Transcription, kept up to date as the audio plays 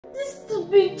This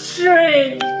stupid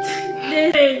trend.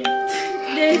 There's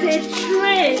a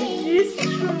trend. This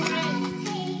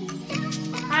trend.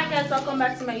 Hi guys, welcome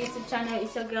back to my YouTube channel.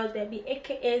 It's your girl Debbie,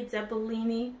 aka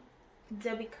Debbylini,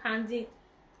 Debbie Candy,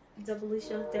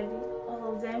 Debbylicious Debbie,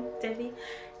 all of them, Debbie.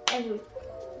 Anyway,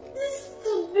 this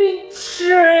stupid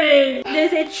trend.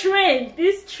 There's a trend.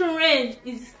 This trend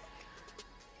is.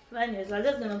 Anyways, we're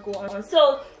just gonna go on.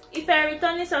 So, if you're a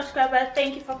returning subscriber,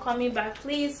 thank you for coming back.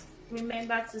 Please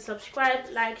remember to subscribe,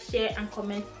 like, share, and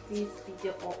comment this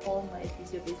video or all my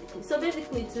video basically. So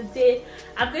basically today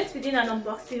I'm going to be doing an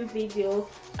unboxing video.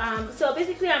 So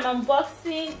basically I'm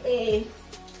unboxing a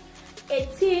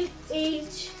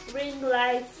 18-inch ring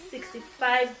light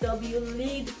 65W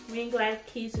lead ring light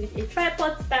case with a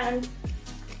tripod stand,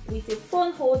 with a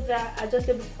phone holder,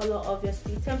 adjustable color,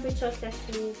 obviously, temperature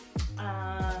setting,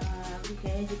 you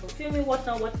can use it for filming,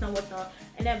 whatnot,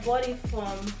 and I bought it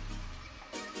from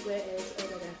where else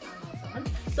other than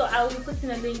Amazon. So I will be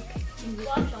putting a link in the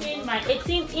description. My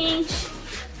 18-inch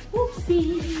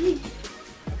whoopsie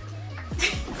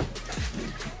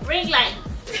ring light.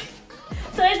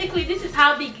 So basically this is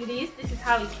how big it is. This is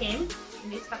how it came in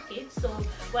this package. So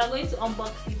we're going to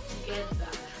unbox it together.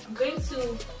 I'm going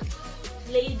to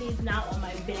lay this now on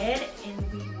my bed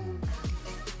and we will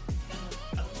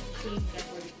show you guys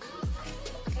what it is.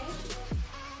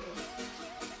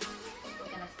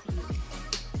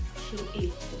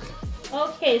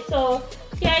 Okay, so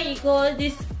here you go.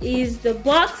 This is the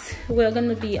box. We're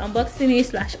gonna be unboxing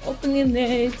it / opening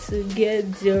it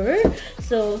together.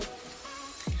 So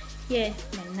yeah,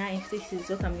 my knife. This is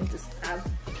what I'm going to stab.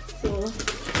 So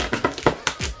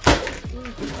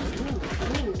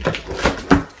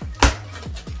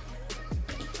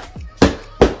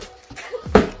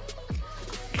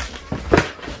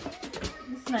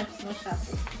this knife is not sharp.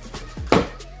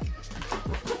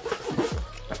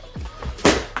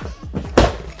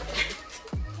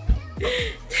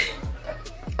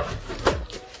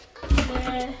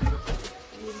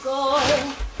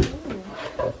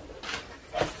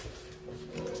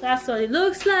 That's what it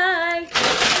looks like. I'm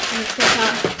gonna take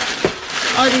out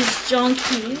all these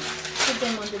junkies, put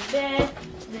them on the bed,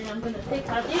 and then I'm gonna take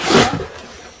out this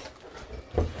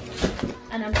one,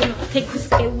 and I'm gonna take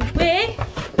this away.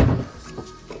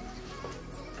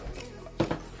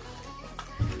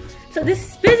 So this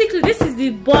is basically, this is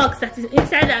the box that is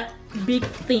inside that big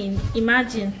thing.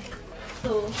 Imagine.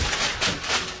 So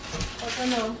I don't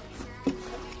know.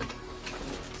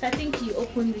 So I think you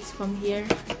open this from here.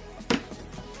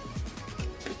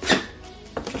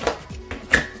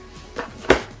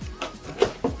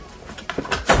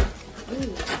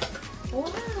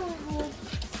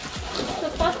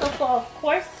 Of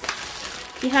course,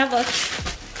 you have a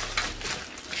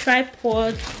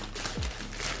tripod.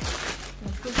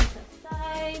 Put this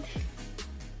aside.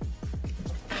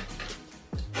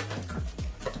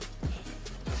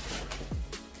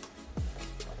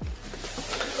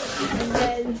 And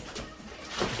then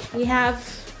we have,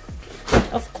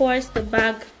 of course, the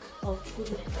bag of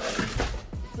goodness.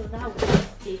 So that will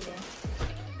stay there.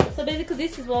 So basically,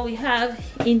 this is what we have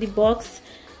in the box.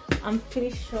 I'm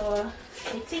pretty sure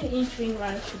 18-inch ring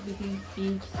light should be this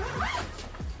big.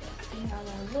 See how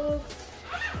that looks.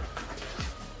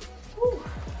 Woo.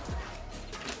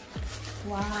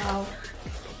 Wow.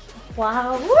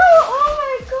 Wow. Woo. Oh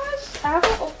my gosh. I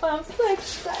haven't opened. I'm so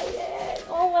excited.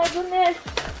 Oh my goodness.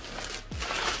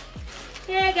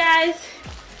 Yeah guys.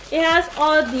 It has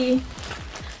all the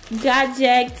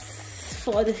gadgets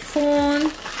for the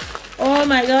phone. Oh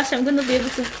my gosh. I'm going to be able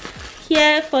to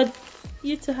hear for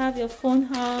you to have your phone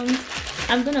hung.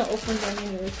 I'm gonna open them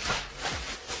anyways,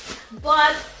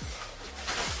 but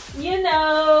you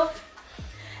know,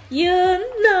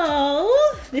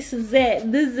 this is it.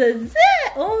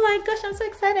 Oh my gosh, I'm so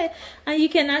excited. And you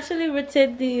can actually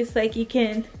rotate this, like you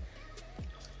can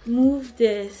move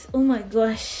this. Oh my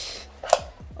gosh,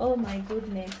 oh my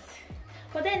goodness.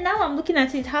 But then now I'm looking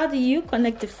at it, how do you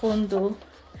connect the phone though?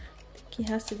 I think it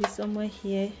has to be somewhere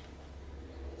here.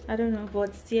 I don't know,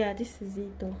 but yeah, this is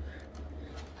it though.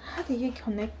 How do you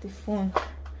connect the phone?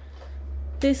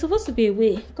 There's supposed to be a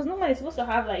way, because normally it's supposed to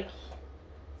have like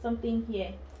something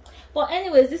here. But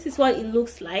anyways, this is what it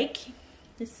looks like.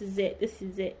 This is it. This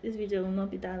video will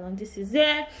not be that long. This is it.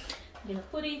 I'm gonna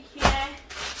put it here.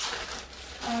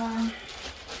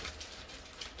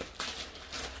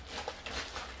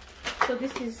 So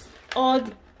this is all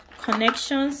the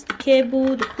connections, the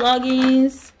cable, the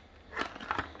plugins,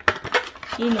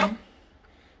 you know.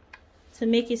 To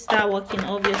make it start working,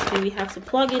 obviously we have to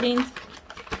plug it in.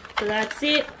 So that's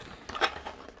it.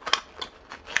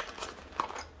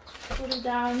 Put it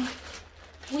down.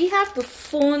 We have the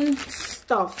phone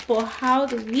stuff, but how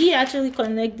do we actually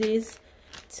connect this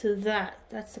to that?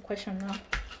 That's the question now.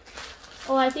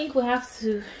 Oh, I think we have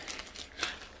to,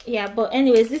 yeah, but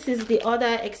anyways, this is the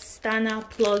other external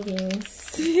plugins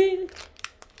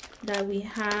that we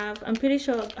have. I'm pretty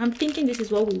sure, I'm thinking this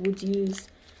is what we would use.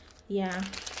 Yeah,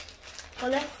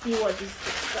 well, let's see what this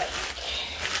looks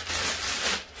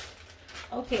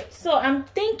like. Okay, so I'm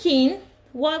thinking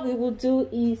what we will do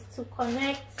is to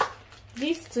connect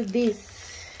this to this.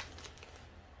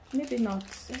 Maybe not.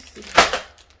 Let's see.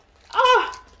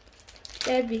 Oh,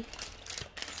 Debbie.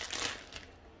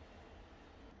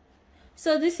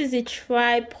 So this is a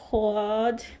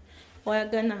tripod. We're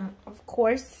gonna, of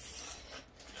course,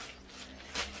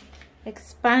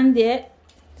 expand it.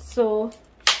 So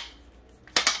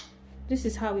this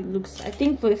is how it looks. I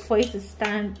think for it to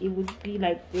stand, it would be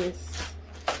like this.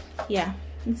 Yeah,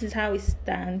 this is how it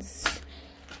stands.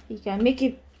 You can make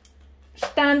it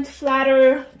stand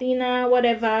flatter, thinner,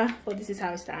 whatever, but this is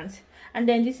how it stands. And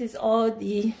then this is all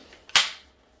the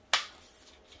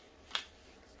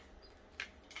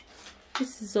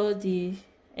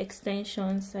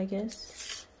extensions, I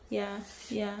guess. Yeah,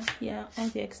 all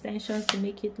the extensions to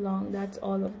make it long. That's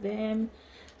all of them.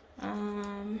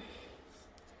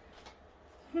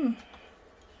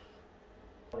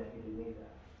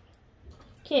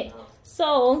 Okay,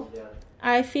 so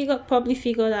I probably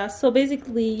figured out. So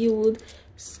basically you would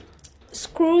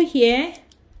screw here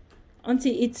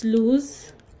until it's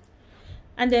loose,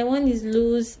 and then when it's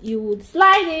loose you would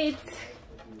slide it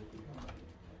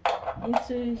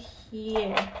into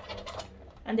here,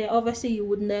 and then obviously you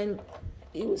would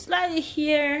slide it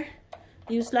here,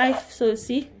 you slide, so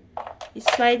see, you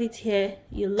slide it here,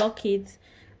 you lock it,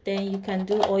 then you can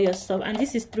do all your stuff. And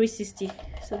this is 360,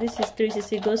 so this is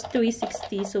 360, it goes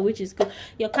 360, so which is good.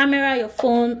 Your camera, your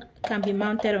phone can be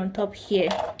mounted on top here.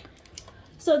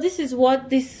 So this is what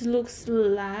this looks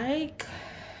like.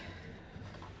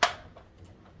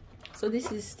 So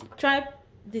this is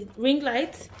the ring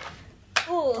light.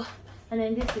 Oh, and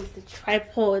then this is the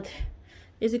tripod.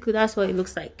 Basically that's what it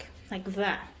looks like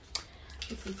that.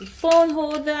 This is the phone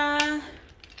holder,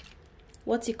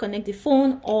 what you connect the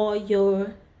phone or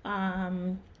your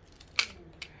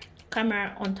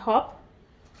camera on top.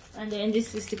 And then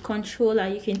this is the controller.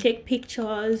 You can take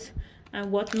pictures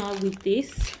and whatnot with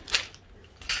this.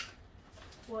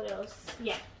 What else?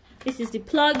 Yeah, this is the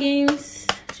plugins.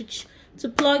 To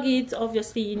plug it,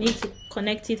 obviously you need to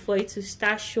connect it for it to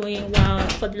start showing,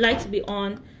 for the light to be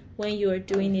on when you are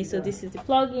doing it. So this is the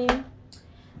plugin,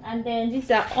 and then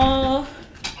these are all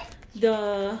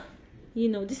the,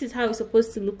 this is how it's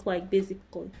supposed to look like.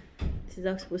 Basically this is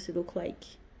how it's supposed to look like.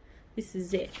 This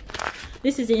is it.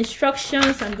 This is the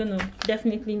instructions. I'm gonna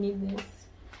definitely need this.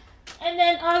 And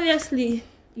then obviously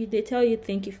they tell you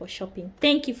thank you for shopping,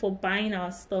 thank you for buying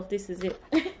our stuff. This is it.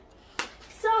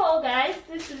 So guys,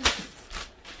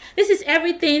 this is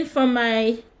everything from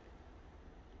my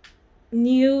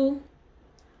new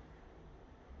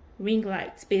ring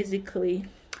lights. Basically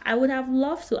I would have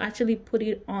loved to actually put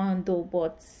it on though,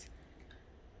 but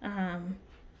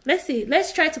let's see,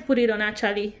 let's try to put it on.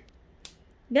 Actually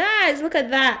guys, look at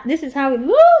that. This is how it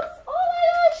looks. Oh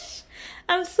my gosh,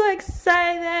 I'm so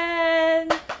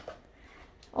excited.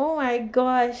 Oh my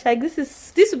gosh, like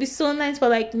this would be so nice for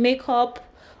like makeup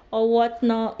or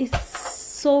whatnot. It's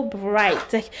so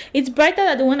bright, like it's brighter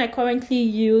than the one I currently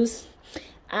use.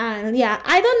 And yeah,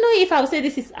 I don't know if I would say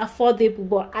this is affordable,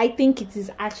 but I think it is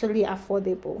actually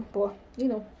affordable. But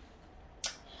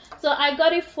so I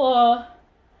got it for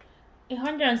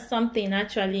 100 and something,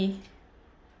 actually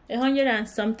 100 and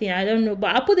something, I don't know,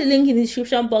 but I'll put the link in the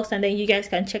description box and then you guys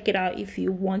can check it out if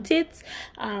you want it.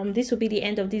 This will be the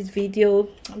end of this video.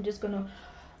 I'm just gonna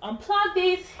unplug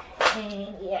this,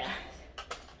 and yeah,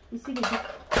 you see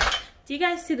do you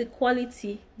guys see the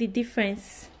quality, the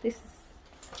difference? This is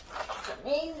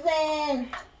amazing.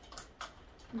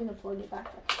 I'm gonna plug it back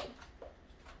actually.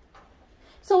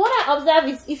 So what I observe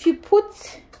is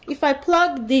if I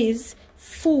plug this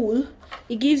full,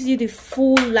 it gives you the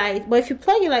full light, but if you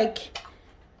plug it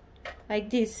like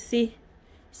this, see,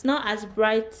 it's not as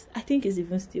bright. I think it's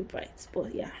even still bright,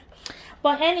 but yeah.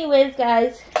 But anyways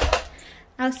guys,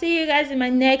 I'll see you guys in my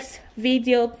next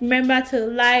video. Remember to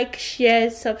like,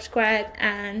 share, subscribe,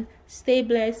 and stay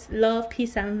blessed. Love,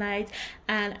 peace, and light.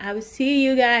 And I will see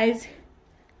you guys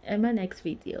in my next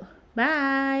video.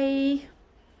 Bye.